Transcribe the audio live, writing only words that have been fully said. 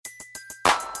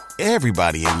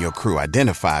Everybody in your crew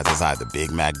identifies as either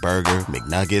Big Mac Burger,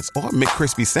 McNuggets, or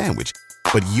McCrispy Sandwich.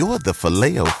 But you're the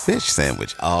Filet-O-Fish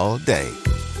Sandwich all day.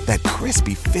 That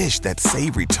crispy fish, that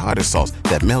savory tartar sauce,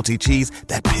 that melty cheese,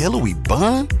 that pillowy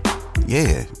bun.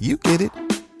 Yeah, you get it.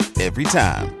 Every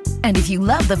time. And if you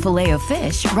love the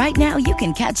Filet-O-Fish, right now you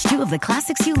can catch two of the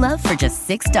classics you love for just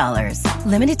 $6.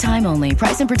 Limited time only.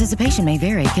 Price and participation may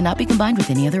vary. Cannot be combined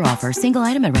with any other offer. Single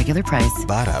item at regular price.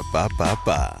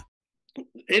 Ba-da-ba-ba-ba.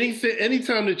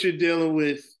 Anytime that you're dealing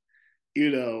with,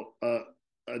 a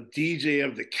DJ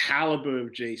of the caliber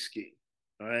of J Ski,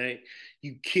 all right,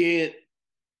 you can't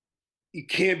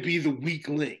be the weak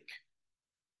link.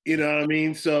 You know what I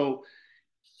mean? So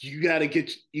you gotta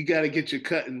get your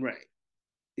cutting right.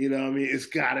 You know what I mean? It's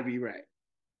gotta be right.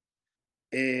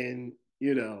 And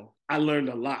I learned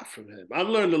a lot from him. I've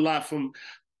learned a lot from,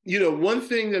 one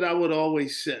thing that I would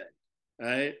always say,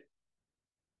 right?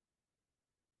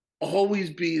 Always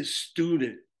be a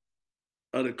student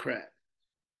of the craft.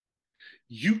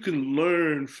 You can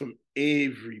learn from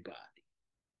everybody.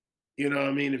 You know what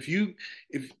I mean? If you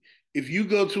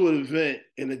go to an event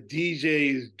and a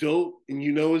DJ is dope and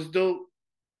it's dope,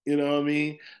 you know what I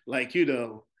mean? Like, I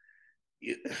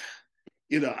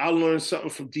learned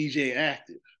something from DJ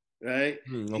Active, right?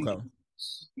 Okay.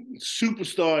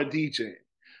 Superstar DJ.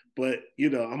 But,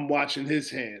 I'm watching his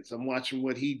hands. I'm watching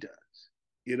what he does.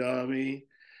 You know what I mean?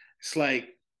 It's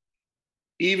like,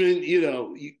 even,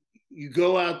 you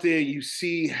go out there, you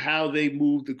see how they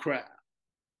move the crowd.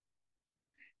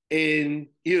 And,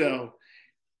 hell,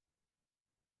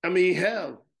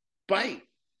 bite.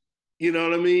 You know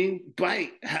what I mean?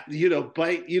 Bite,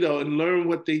 and learn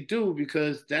what they do,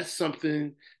 because that's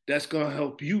something that's going to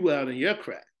help you out in your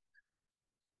craft.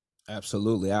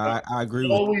 Absolutely. I agree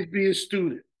with always be a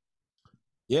student.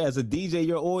 Yeah, as a DJ,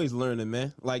 you're always learning,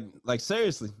 man. Like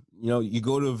seriously, you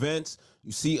go to events,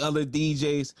 you see other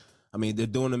DJs. I mean, they're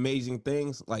doing amazing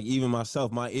things. Like even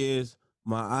myself, my ears,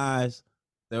 my eyes,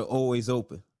 they're always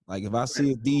open. Like if I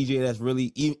see a DJ that's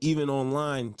really, even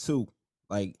online too,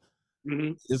 like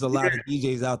there's a lot of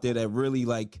DJs out there that really,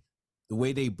 like, the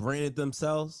way they branded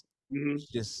themselves,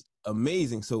 just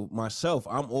amazing. So myself,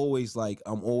 I'm always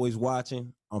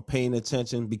watching, I'm paying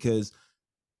attention, because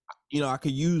I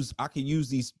could use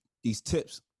these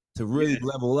tips to really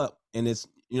level up. And it's,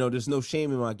 there's no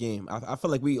shame in my game. I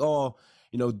feel like we all,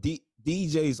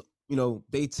 DJs,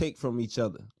 they take from each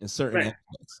other in certain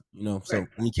aspects, so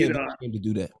you can't be ashamed to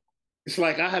do that. It's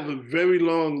like I have a very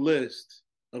long list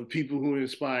of people who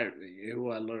inspired me and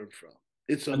who I learned from.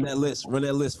 Run that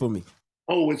list for me.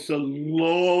 Oh, it's a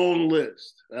long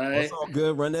list. All right? That's all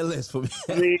good. Run that list for me.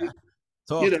 I mean,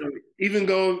 even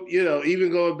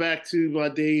going back to my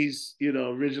days,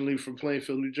 originally from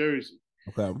Plainfield, New Jersey.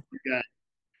 Okay.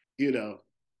 You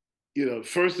got,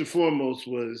 first and foremost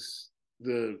was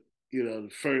the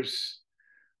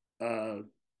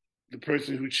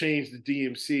person who changed the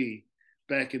DMC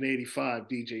back in '85,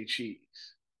 DJ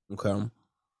Cheese. Okay.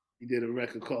 He did a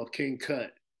record called King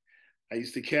Cut. I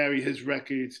used to carry his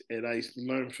records, and I used to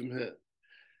learn from him.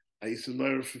 I used to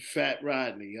learn from Fat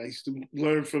Rodney. I used to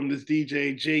learn from this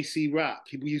DJ, JC Rock.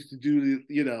 We used to do,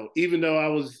 even though I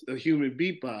was a human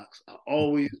beatbox, I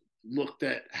always looked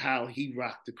at how he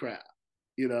rocked the crowd.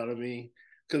 You know what I mean?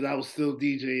 Because I was still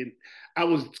DJing. I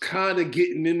was kind of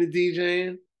getting into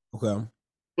DJing. Okay.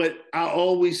 But I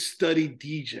always studied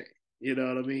DJing. You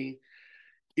know what I mean?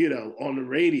 On the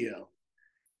radio.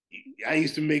 I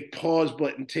used to make pause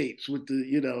button tapes with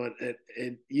the,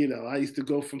 and I used to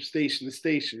go from station to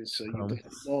station. So you got the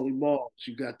Molly Malls,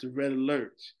 you got the Red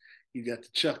Alerts, you got the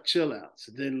Chuck Chill Outs.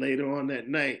 And then later on that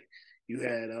night, you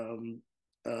had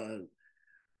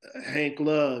Hank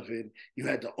Love, and you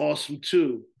had the Awesome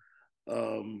Two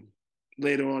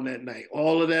later on that night.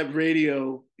 All of that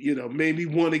radio, made me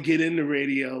want to get in the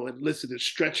radio and listen to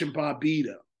Stretch and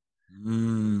Bobbito. You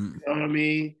know what I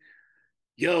mean?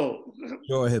 Yo,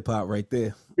 pure hip hop right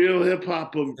there. Real hip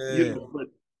hop, but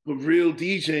real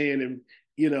DJing,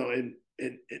 and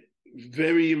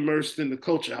very immersed in the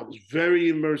culture. I was very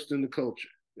immersed in the culture,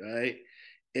 right?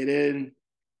 And then,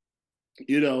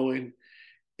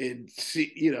 and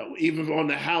see, even on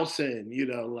the house end,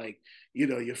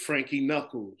 your Frankie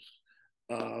Knuckles,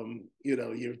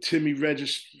 your Timmy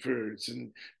Regisfords,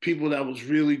 and people that was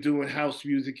really doing house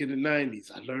music in the 90s.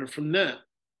 I learned from them,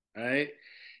 right?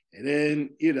 And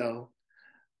then,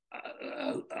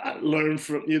 I learned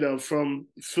from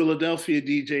Philadelphia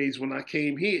DJs when I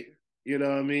came here. You know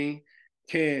what I mean?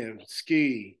 Cam,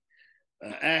 Ski,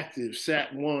 Active,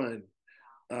 Sat One,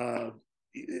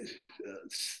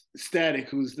 Static,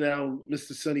 who's now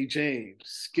Mr. Sonny James,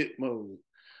 Skip Mode,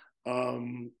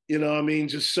 You know, I mean,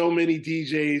 just so many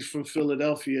DJs from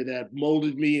Philadelphia that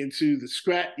molded me into the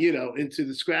into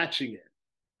the scratching it,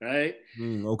 right?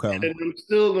 Okay. And I'm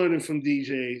still learning from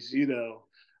DJs,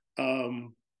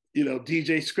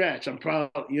 DJ Scratch.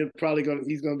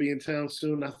 He's gonna be in town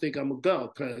soon. I think I'm gonna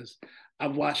go because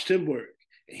I've watched him work.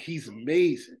 And he's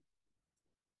amazing.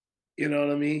 You know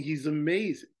what I mean? He's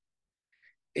amazing.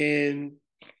 And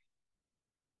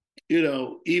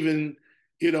even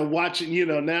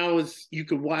watching, now you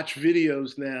could watch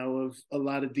videos now of a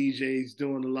lot of DJs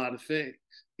doing a lot of things.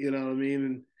 You know what I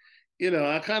mean? And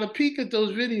I kind of peek at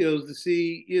those videos to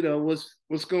see,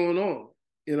 what's going on.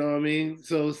 You know what I mean?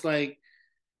 So it's like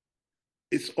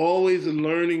it's always a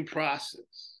learning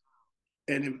process.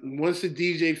 And once a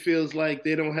DJ feels like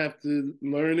they don't have to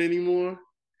learn anymore,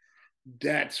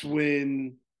 that's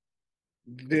when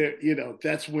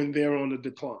that's when they're on the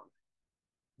decline.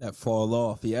 That fall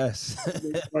off, yes.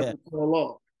 Fall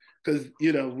off. Because,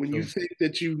 when you think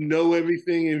that you know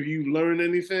everything and you learn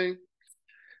anything,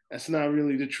 that's not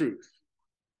really the truth.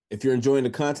 If you're enjoying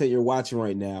the content you're watching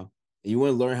right now, and you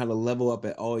want to learn how to level up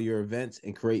at all your events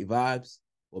and create vibes,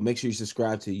 well, make sure you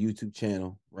subscribe to the YouTube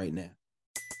channel right now.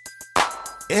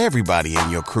 Everybody in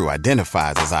your crew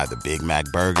identifies as either Big Mac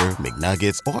Burger,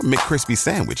 McNuggets, or McCrispy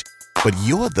Sandwich. But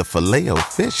you're the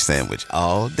Filet-O-Fish Sandwich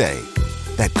all day.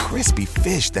 That crispy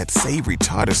fish, that savory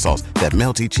tartar sauce, that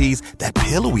melty cheese, that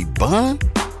pillowy bun.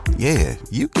 Yeah,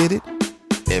 you get it.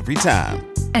 Every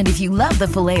time. And if you love the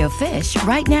Filet-O-Fish,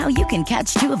 right now you can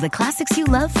catch two of the classics you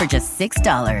love for just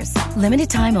 $6. Limited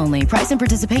time only. Price and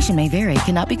participation may vary.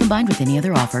 Cannot be combined with any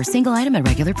other offer. Single item at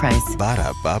regular price.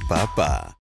 Ba-da-ba-ba-ba.